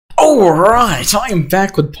Alright, I am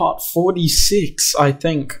back with part 46, I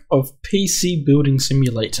think, of PC Building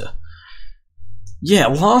Simulator. Yeah,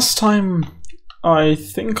 last time I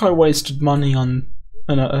think I wasted money on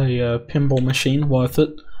a pinball machine, worth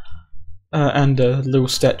it, and a little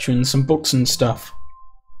statue and some books and stuff.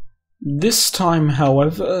 This time,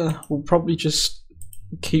 however, we'll probably just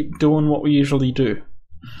keep doing what we usually do.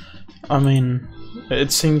 I mean,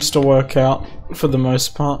 it seems to work out for the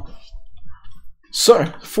most part. So,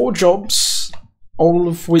 4 jobs, all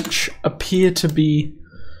of which appear to be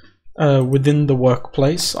within the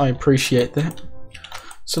workplace. I appreciate that.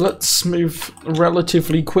 So let's move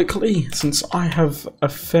relatively quickly, since I have a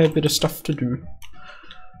fair bit of stuff to do.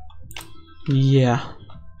 Yeah.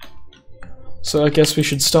 So I guess we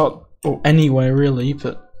should start anywhere really,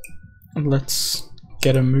 but let's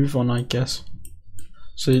get a move on, I guess.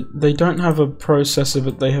 So they don't have a processor,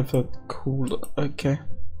 but they have a cooler. Okay.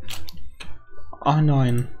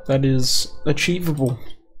 I9, that is achievable.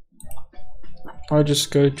 I just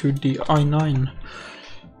go to the I9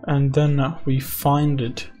 and then we find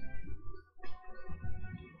it.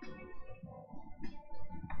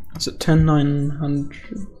 Is it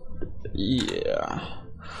 10900? Yeah.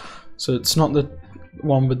 So it's not the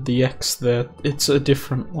one with the X there, it's a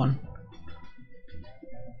different one.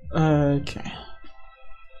 Okay.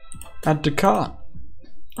 Add to cart.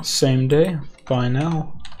 Same day, buy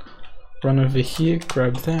now. Run over here,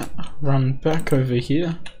 grab that, run back over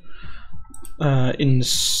here,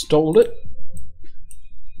 install it,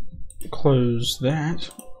 close that,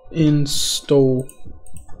 install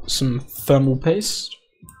some thermal paste,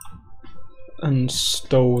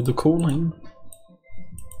 install the cooling,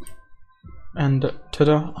 and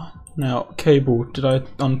ta-da! Now, cable, did I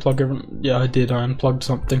unplug everything? Yeah, I did, I unplugged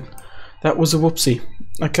something. That was a whoopsie.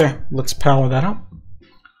 Okay, let's power that up.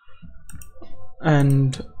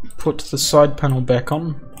 And put the side panel back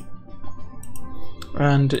on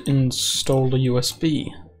and install a USB.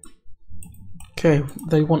 Okay,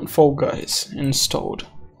 they want Fall Guys installed.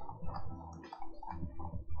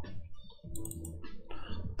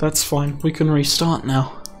 That's fine, we can restart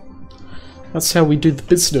now. That's how we do the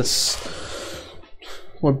business.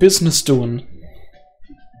 What business doing?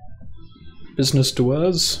 Business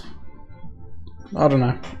doers? I don't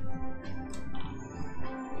know.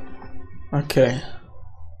 Okay.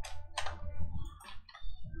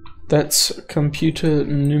 That's computer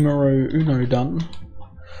numero uno done.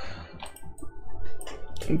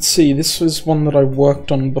 Let's see, this was one that I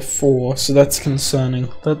worked on before, so that's concerning.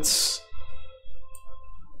 Let's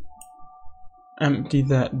empty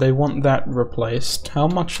that. They want that replaced. How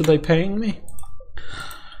much are they paying me?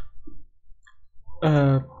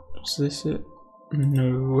 Is this it?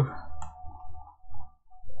 No.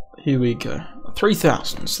 Here we go.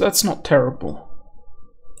 3,000, so that's not terrible.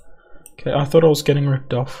 Okay, I thought I was getting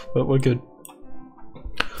ripped off, but we're good.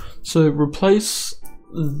 So replace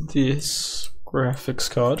this graphics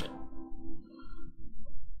card.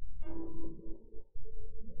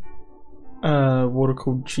 Water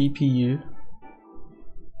cooled GPU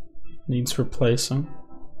needs replacing.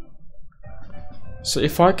 So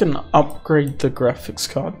if I can upgrade the graphics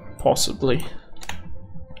card, possibly.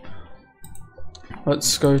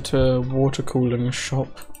 Let's go to water cooling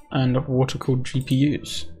shop and water cooled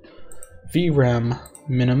GPUs. VRAM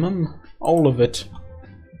minimum, all of it.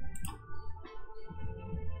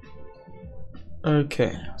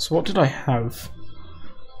 Okay, so what did I have?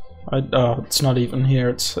 Oh, it's not even here,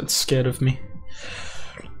 it's scared of me.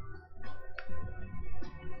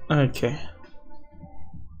 Okay.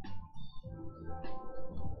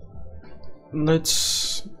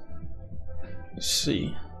 Let's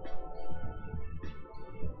see.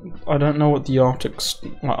 I don't know what the Arctic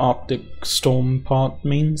storm part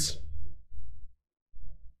means.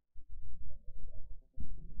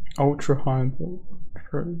 Ultra high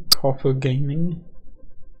copper gaming.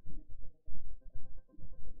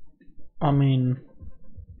 I mean,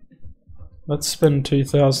 let's spend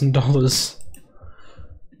 $2,000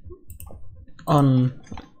 on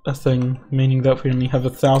a thing, meaning that we only have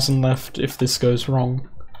 1,000 left if this goes wrong.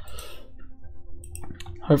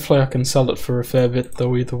 Hopefully I can sell it for a fair bit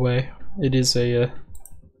though, either way. It is a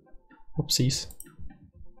whoopsies.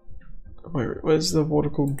 Where's the water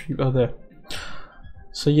cooled? Oh, there.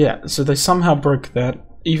 So yeah, so they somehow broke that.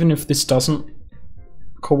 Even if this doesn't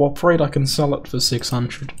cooperate, I can sell it for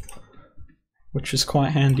 600, which is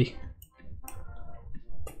quite handy.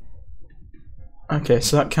 Okay,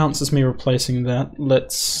 so that counts as me replacing that.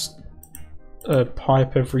 Let's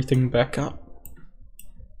pipe everything back up.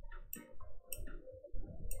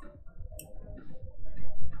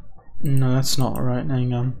 No, that's not right.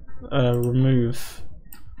 Hang on. Remove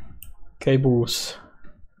cables.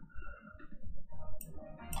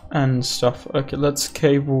 and stuff. Okay, let's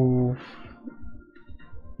cable,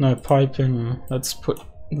 no, piping, let's put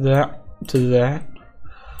that to that,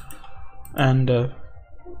 and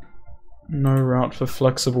no route for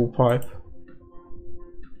flexible pipe.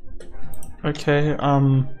 Okay,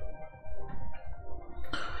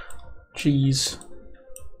 geez.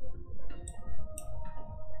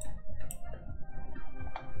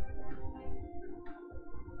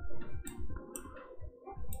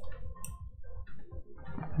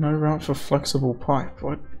 No route for flexible pipe,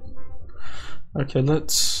 what? Okay,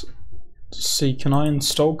 let's see, can I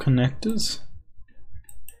install connectors?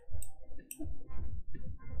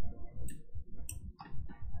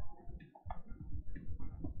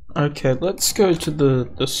 Okay, let's go to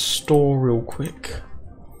the store real quick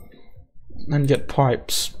and get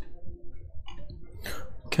pipes.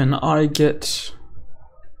 Can I get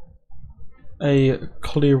a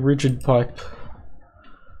clear rigid pipe?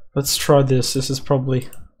 Let's try this. This is probably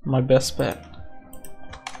my best bet.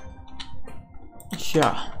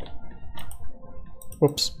 Yeah.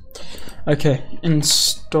 Whoops. Okay,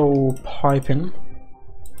 install piping.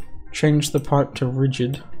 Change the pipe to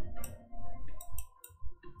rigid.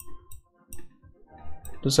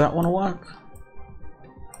 Does that want to work?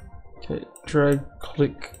 Okay, drag,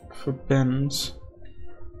 click for bends.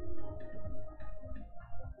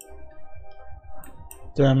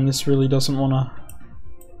 Damn, this really doesn't want to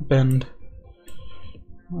bend.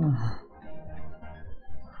 Oh.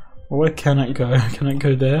 Where can it go? Can it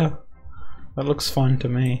go there? That looks fine to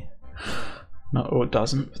me. No, oh, it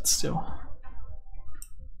doesn't, but still.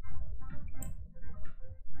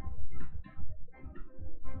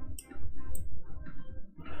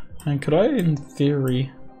 And could I, in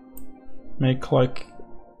theory, make like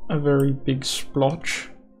a very big splotch?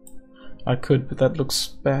 I could, but that looks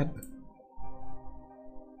bad.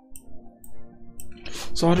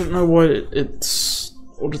 So I don't know what its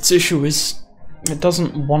issue is. It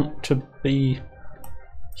doesn't want to be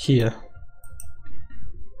here.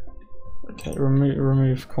 Okay,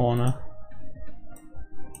 remove corner.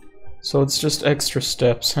 So it's just extra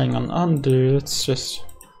steps. Hang on, undo. Let's just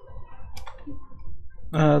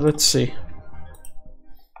let's see.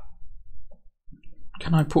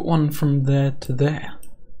 Can I put one from there to there?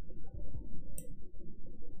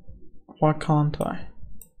 Why can't I?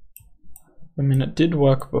 I mean, it did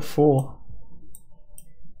work before.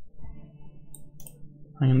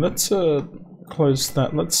 And let's close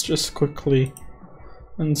that. Let's just quickly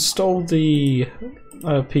install the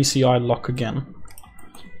PCI lock again.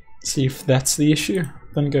 See if that's the issue.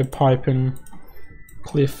 Then go piping,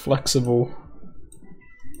 clear flexible.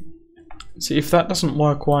 See if that doesn't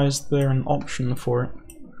work. Why is there an option for it?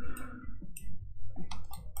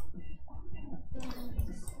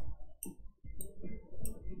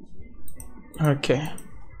 Okay.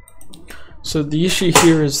 So the issue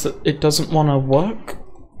here is that it doesn't want to work.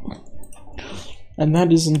 And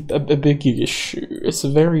that isn't a big issue. It's a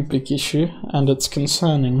very big issue, and it's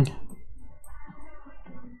concerning.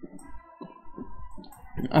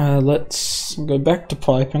 Let's go back to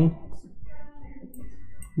piping.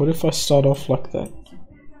 What if I start off like that?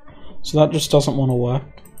 So that just doesn't want to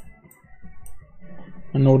work.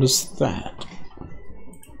 And nor does that.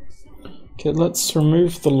 Okay, let's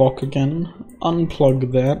remove the lock again.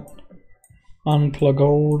 Unplug that. Unplug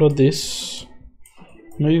all of this.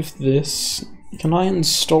 Move this. Can I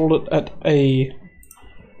install it at a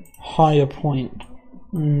higher point?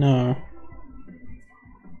 No.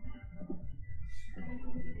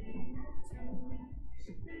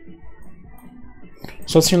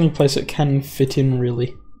 So that's the only place it can fit in,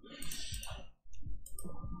 really.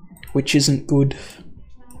 Which isn't good.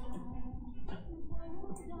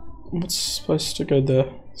 What's supposed to go there?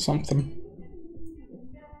 Something.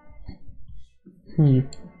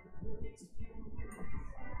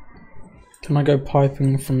 Can I go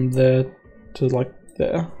piping from there to like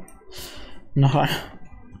there? No.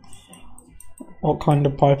 What kind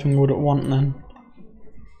of piping would it want then?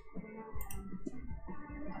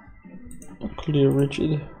 Clear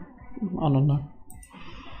rigid? I don't know.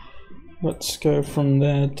 Let's go from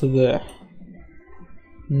there to there.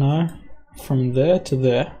 No. From there to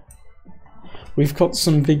there. We've got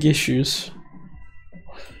some big issues.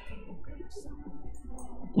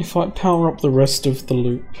 If I power up the rest of the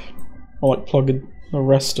loop, or like plug in the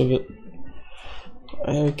rest of it.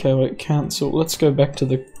 Okay, wait, cancel. Let's go back to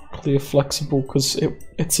the clear flexible because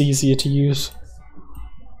it's easier to use.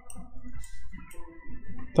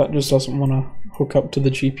 That just doesn't want to hook up to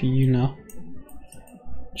the GPU now.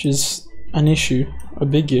 Which is an issue, a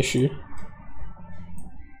big issue.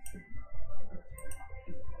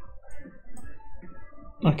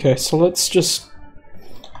 Okay, so let's just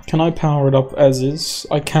Can I power it up as is?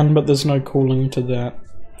 I can, but there's no cooling to that.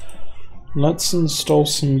 Let's install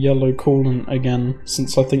some yellow coolant again,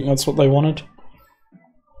 since I think that's what they wanted.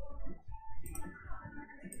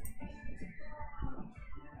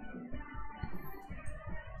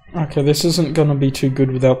 Okay, this isn't gonna be too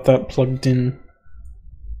good without that plugged in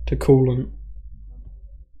to coolant.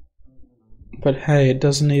 But hey, it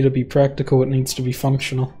doesn't need to be practical, it needs to be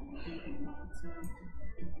functional.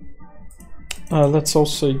 Let's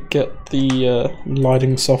also get the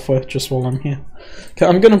lighting software just while I'm here. Okay,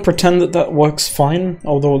 I'm gonna pretend that that works fine,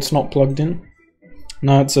 although it's not plugged in.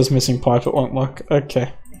 No, it says missing pipe, it won't work.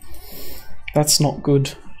 Okay. That's not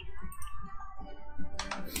good.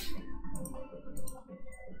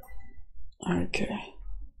 Okay.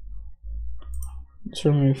 Let's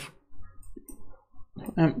remove...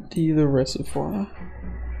 empty the reservoir.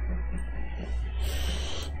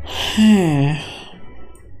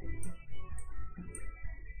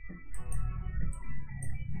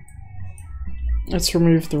 Let's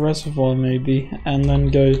remove the reservoir maybe, and then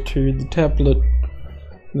go to the tablet,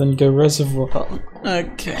 then go reservoir.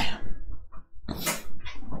 Okay.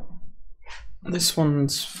 This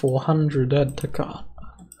one's 400, add to cart.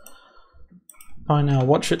 By now,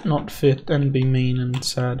 watch it not fit and be mean and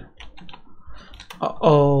sad.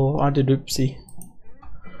 Uh-oh, I did oopsie.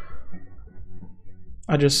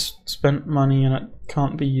 I just spent money and it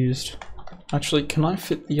can't be used. Actually, can I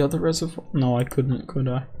fit the other reservoir? No, I couldn't, could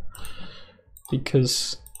I?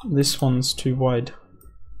 Because this one's too wide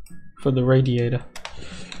for the radiator.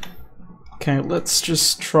 Okay, let's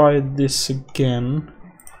just try this again,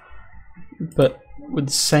 but with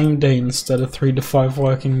the same day instead of 3 to 5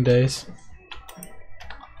 working days.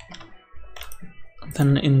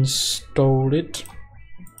 Then install it.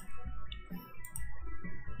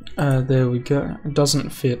 There we go. It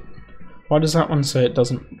doesn't fit. Why does that one say it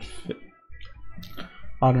doesn't fit?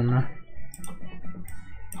 I don't know.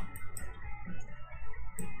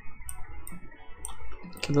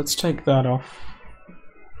 Okay, let's take that off.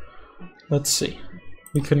 Let's see.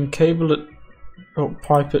 We can cable it, or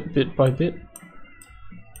pipe it bit by bit.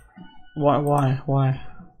 Why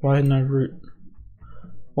no route?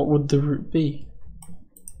 What would the route be?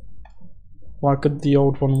 Why could the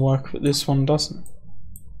old one work but this one doesn't?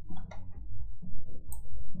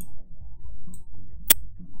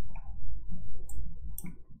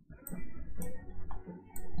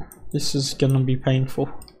 This is gonna be painful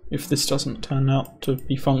if this doesn't turn out to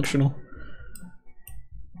be functional.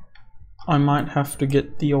 I might have to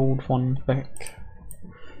get the old one back.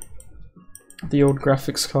 The old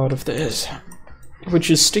graphics card of theirs.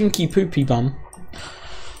 Which is stinky poopy bum.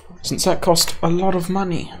 Since that cost a lot of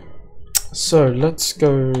money. So let's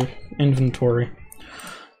go inventory.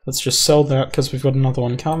 Let's just sell that because we've got another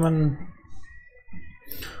one coming.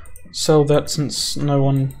 Sell that since no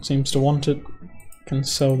one seems to want it. Can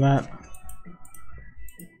sell that.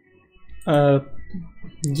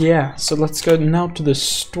 Yeah, so let's go now to the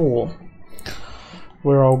store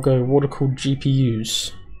where I'll go water-cooled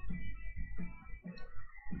GPUs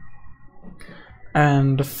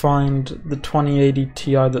and find the 2080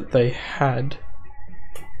 Ti that they had.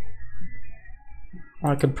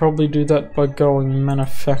 I could probably do that by going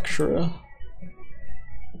manufacturer.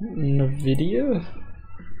 NVIDIA?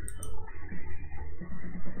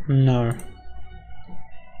 No.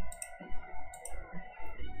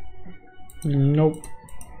 Nope.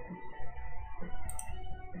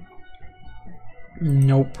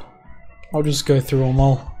 Nope. I'll just go through them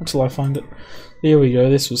all until I find it. There we go,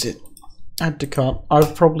 this was it. Add to cart.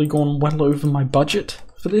 I've probably gone well over my budget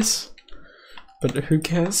for this, but who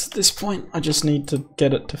cares at this point? I just need to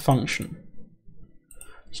get it to function.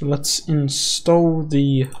 So let's install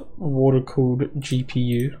the water-cooled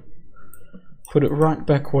GPU. Put it right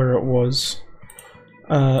back where it was.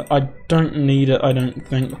 I don't need it, I don't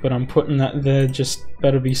think, but I'm putting that there, just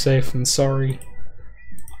better be safe than sorry.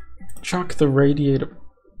 Chuck the radiator.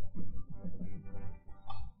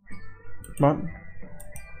 What?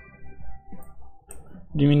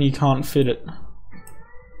 Do you mean you can't fit it?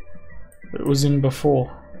 It was in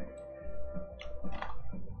before.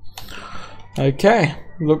 Okay,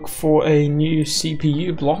 look for a new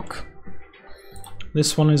CPU block.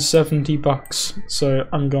 This one is 70 bucks, so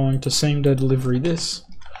I'm going to same day delivery this.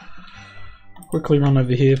 Quickly run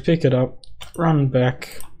over here, pick it up, run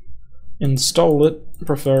back, install it,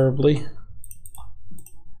 preferably.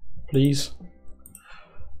 Please.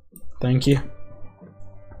 Thank you.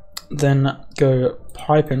 Then go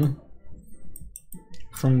piping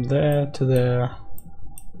from there to there,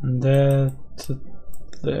 and there to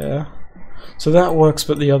there. So that works,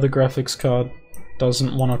 but the other graphics card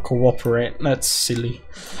doesn't want to cooperate. That's silly.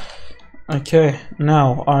 Okay,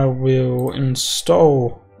 now I will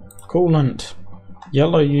install coolant.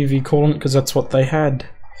 Yellow UV coolant, because that's what they had.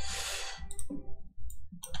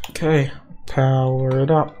 Okay, power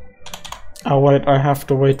it up. Oh wait, I have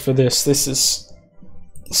to wait for this. This is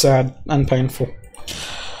sad and painful.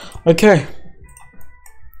 Okay.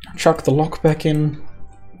 Chuck the lock back in.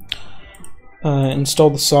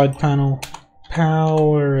 Install the side panel.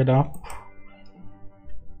 Power it up.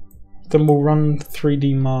 Then we'll run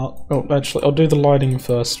 3D mark. Oh, actually, I'll do the lighting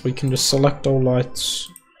first. We can just select all lights.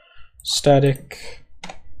 Static.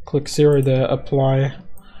 Click 0 there. Apply.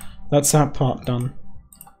 That's that part done.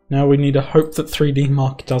 Now we need to hope that 3D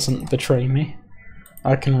mark doesn't betray me.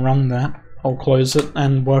 I can run that. I'll close it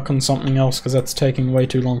and work on something else because that's taking way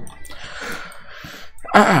too long.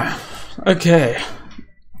 Okay.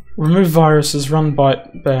 Remove viruses, run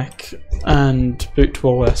byte back, and boot to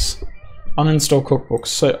OS. Uninstall cookbooks.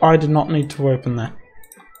 So I did not need to open that.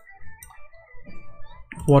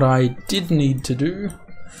 What I did need to do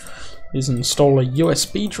is install a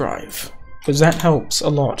USB drive, because that helps a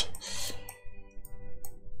lot.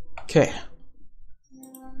 Okay.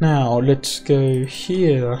 Now let's go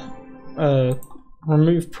here.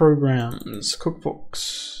 Remove programs,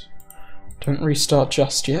 cookbooks. Don't restart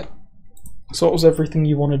just yet. So what was everything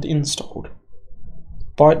you wanted installed?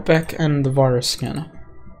 Byteback and the virus scanner.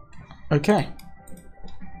 Okay.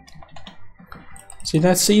 See,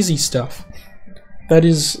 that's easy stuff. That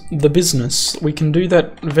is the business. We can do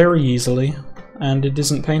that very easily, and it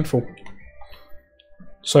isn't painful.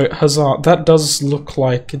 So, huzzah, that does look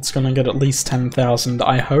like it's gonna get at least 10,000,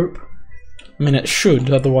 I hope. I mean, it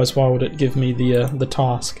should, otherwise why would it give me the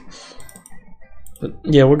task? But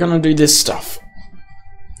yeah, we're gonna do this stuff.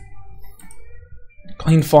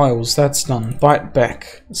 Clean files, that's done. Byte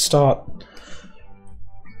back. Start.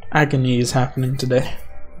 Agony is happening today.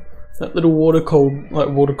 That little water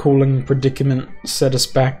cooling predicament set us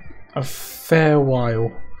back a fair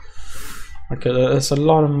while. Okay, that's a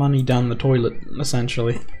lot of money down the toilet,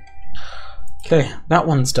 essentially. Okay, that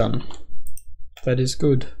one's done. That is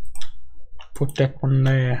good. Put that one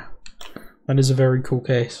there. That is a very cool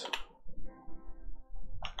case.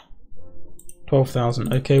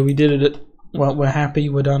 12,000. Okay, we did it. Well, we're happy,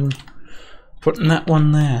 we're done. Putting that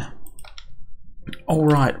one there.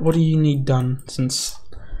 Alright, what do you need done since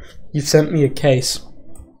you've sent me a case?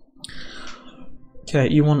 Okay,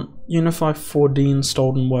 you want Unify 4D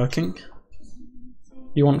installed and working.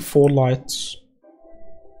 You want 4 lights.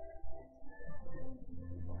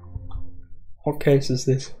 What case is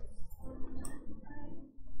this?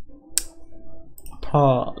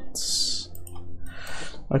 Parts.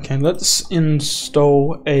 Okay, let's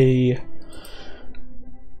install a...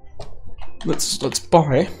 Let's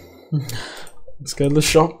buy. Let's go to the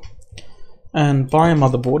shop and buy a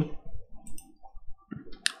motherboard.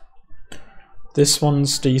 This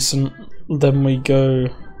one's decent. Then we go...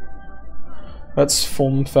 That's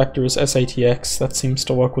form factor is SATX. That seems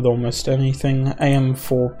to work with almost anything.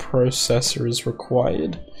 AM4 processor is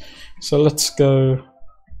required. So let's go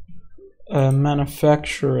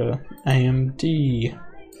manufacturer, AMD,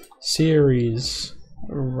 series,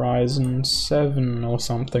 Ryzen 7 or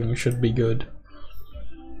something should be good.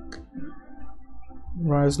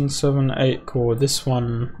 Ryzen 7 8 core, this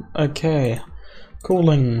one, okay.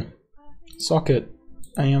 Cooling, socket,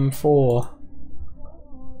 AM4.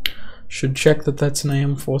 Should check that that's an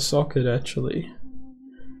AM4 socket actually.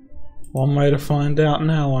 One way to find out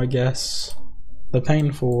now, I guess. The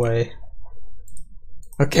painful way.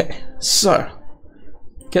 Okay, so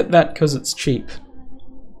get that because it's cheap.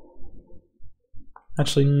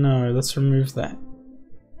 Actually no, let's remove that.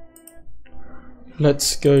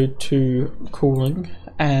 Let's go to cooling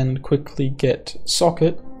and quickly get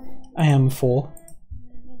socket, AM4,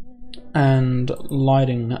 and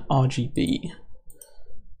lighting RGB.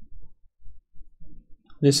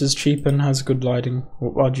 This is cheap and has good lighting,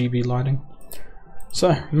 or RGB lighting.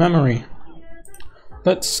 So, memory.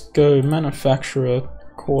 Let's go manufacturer,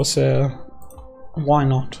 Corsair, why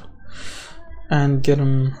not? And get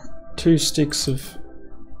them 2 sticks of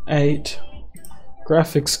 8.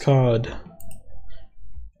 Graphics card.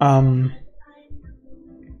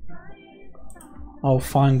 I'll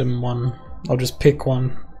find them one. I'll just pick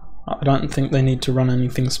one. I don't think they need to run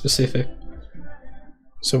anything specific.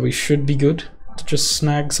 So we should be good to just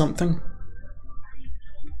snag something.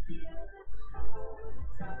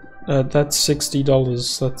 That's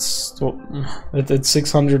 $60. It's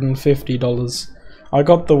 $650. I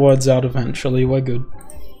got the words out eventually. We're good.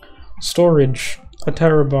 Storage, a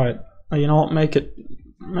terabyte. You know what? Make it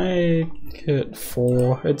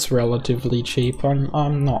 4. It's relatively cheap.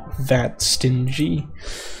 I'm not that stingy.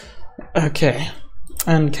 Okay.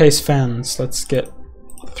 And case fans, let's get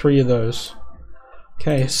 3 of those.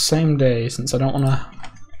 Okay, same day, since I don't want to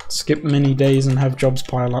skip many days and have jobs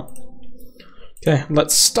pile up. Okay,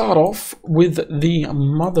 let's start off with the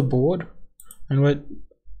motherboard. And wait.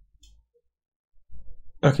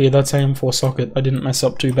 Okay, that's AM4 socket. I didn't mess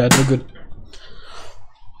up too bad, we're good.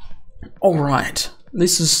 Alright,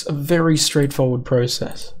 this is a very straightforward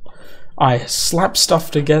process. I slap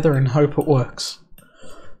stuff together and hope it works,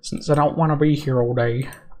 since I don't want to be here all day.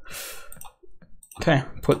 Okay,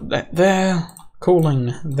 put that there.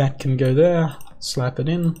 Cooling, that can go there. Slap it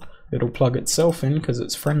in. It'll plug itself in because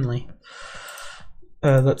it's friendly.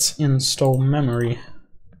 Let's install memory.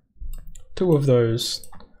 2 of those.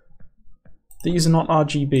 These are not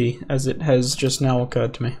RGB, as it has just now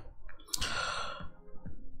occurred to me.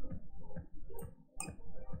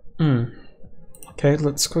 Okay,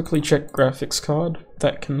 let's quickly check graphics card.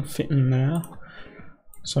 That can fit in there.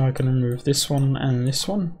 So I can remove this one and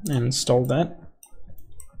install that.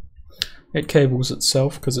 It cables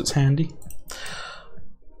itself because it's handy.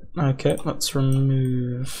 Okay, let's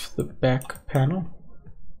remove the back panel.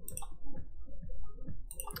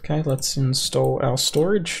 Okay, let's install our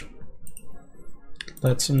storage.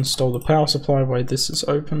 Let's install the power supply while this is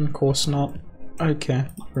open, of course not. Okay,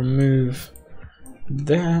 remove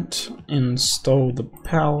that, install the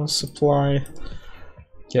power supply,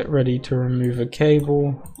 get ready to remove a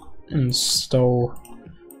cable, install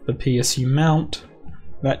the PSU mount,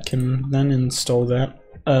 that can then install that.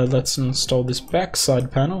 Let's install this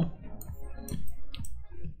backside panel.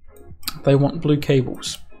 They want blue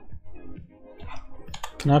cables.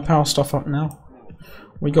 Can I power stuff up now?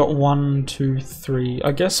 We got 1, 2, 3,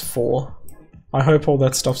 I guess 4. I hope all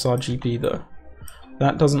that stuff's RGB though.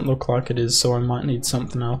 That doesn't look like it is, so I might need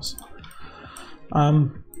something else.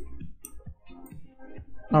 Oh,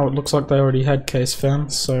 it looks like they already had case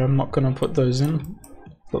fans, so I'm not gonna put those in.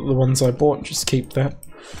 But the ones I bought, just keep that.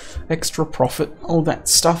 Extra profit, all that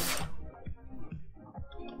stuff.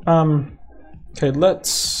 Okay, let's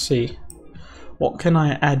see. What can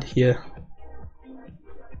I add here?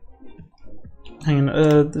 Hang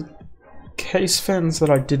on, the case fans that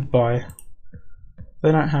I did buy,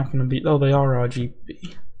 they don't happen to be, oh, they are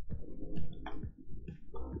RGB.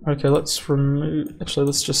 Okay, let's remove, actually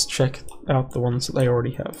let's just check out the ones that they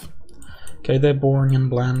already have. Okay, they're boring and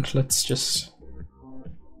bland, let's just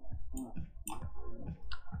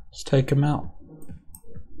take them out.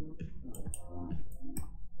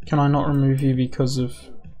 Can I not remove you because of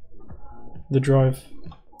the drive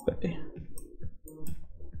bay?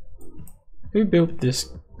 Who built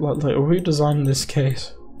this? Like, who designed this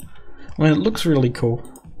case? I mean, it looks really cool,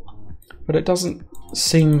 but it doesn't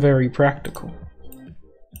seem very practical.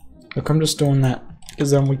 Look, I'm just doing that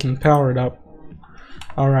because then we can power it up.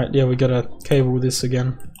 Alright, yeah, we gotta cable this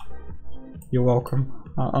again. You're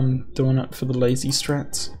welcome. I'm doing it for the lazy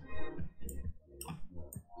strats.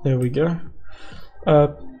 There we go.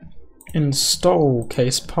 Install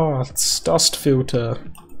case parts, dust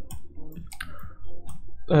filter.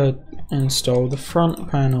 Install the front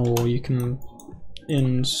panel. You can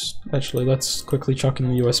actually, let's quickly chuck in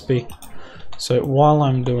the USB. So while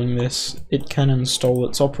I'm doing this, it can install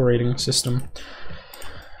its operating system.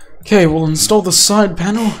 Okay, we'll install the side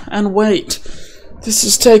panel and wait. This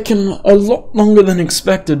has taken a lot longer than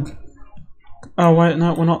expected. Oh wait,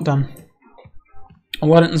 no, we're not done. I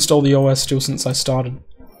didn't install the OS still since I started,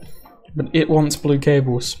 but it wants blue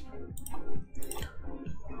cables.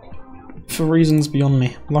 For reasons beyond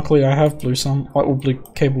me. Luckily I have blue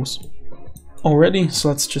cables already, so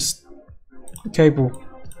let's just cable.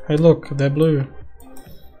 Hey look, they're blue.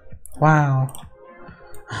 Wow.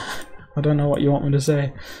 I don't know what you want me to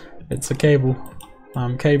say. It's a cable.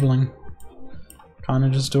 I'm cabling. Kinda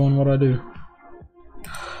just doing what I do.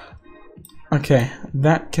 Okay,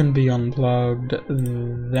 that can be unplugged.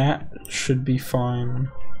 That should be fine.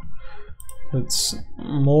 It's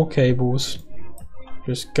more cables.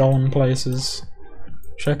 Just going places.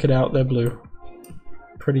 Check it out, they're blue.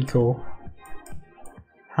 Pretty cool.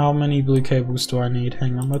 How many blue cables do I need?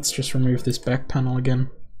 Hang on, let's just remove this back panel again.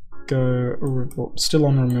 Still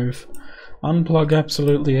on remove. Unplug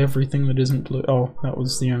absolutely everything that isn't blue. Oh, that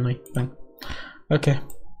was the only thing. Okay.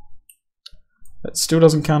 That still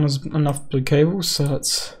doesn't count as enough blue cables, so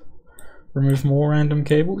let's remove more random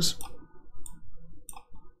cables.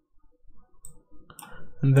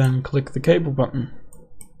 And then click the cable button.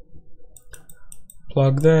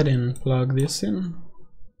 Plug that in, plug this in.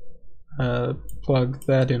 Plug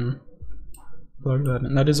that in. Plug that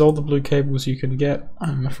in. That is all the blue cables you can get,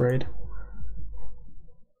 I'm afraid.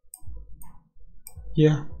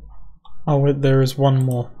 Yeah. Oh wait, there is one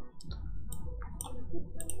more.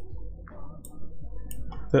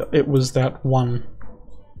 that it was that one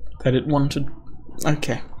that it wanted.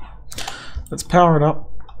 Okay, let's power it up.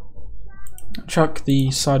 Chuck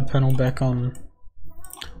the side panel back on.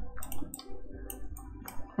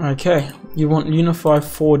 Okay, you want Unify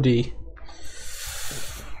 4D.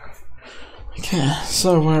 Okay,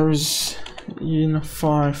 so where is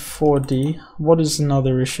Unify 4D? What is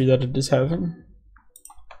another issue that it is having?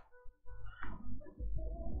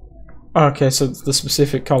 Okay, so it's the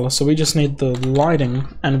specific color, so we just need the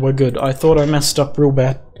lighting and we're good. I thought I messed up real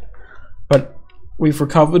bad, but we've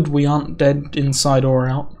recovered. We aren't dead inside or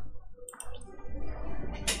out.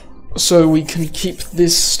 So we can keep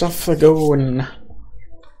this stuff going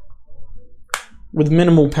with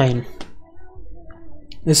minimal pain.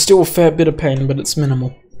 There's still a fair bit of pain, but it's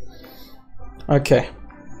minimal. Okay,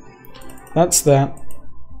 that's that.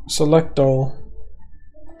 Select all.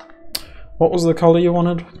 What was the color you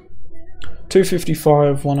wanted?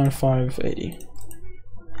 255, 105, 80.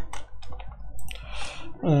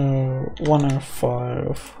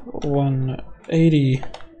 105, 180.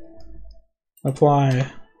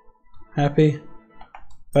 Apply. Happy?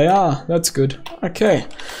 They are. That's good. Okay.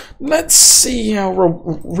 Let's see how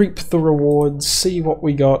reap the rewards, see what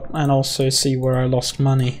we got, and also see where I lost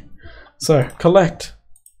money. So, collect.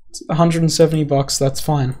 It's 170 bucks, that's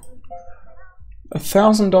fine.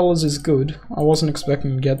 $1,000 is good. I wasn't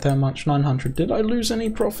expecting to get that much. 900. Did I lose any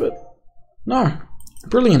profit? No.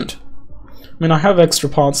 Brilliant. I mean, I have extra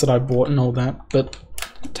parts that I bought and all that, but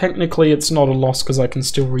technically it's not a loss because I can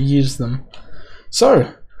still reuse them.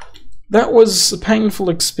 So, that was a painful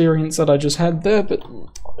experience that I just had there, but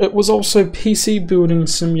it was also PC Building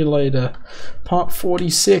Simulator Part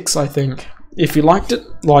 46, I think. If you liked it,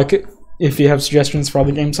 like it. If you have suggestions for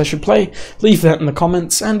other games I should play, leave that in the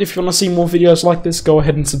comments, and if you want to see more videos like this, go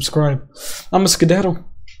ahead and subscribe. I'm a Skedaddle.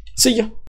 See ya!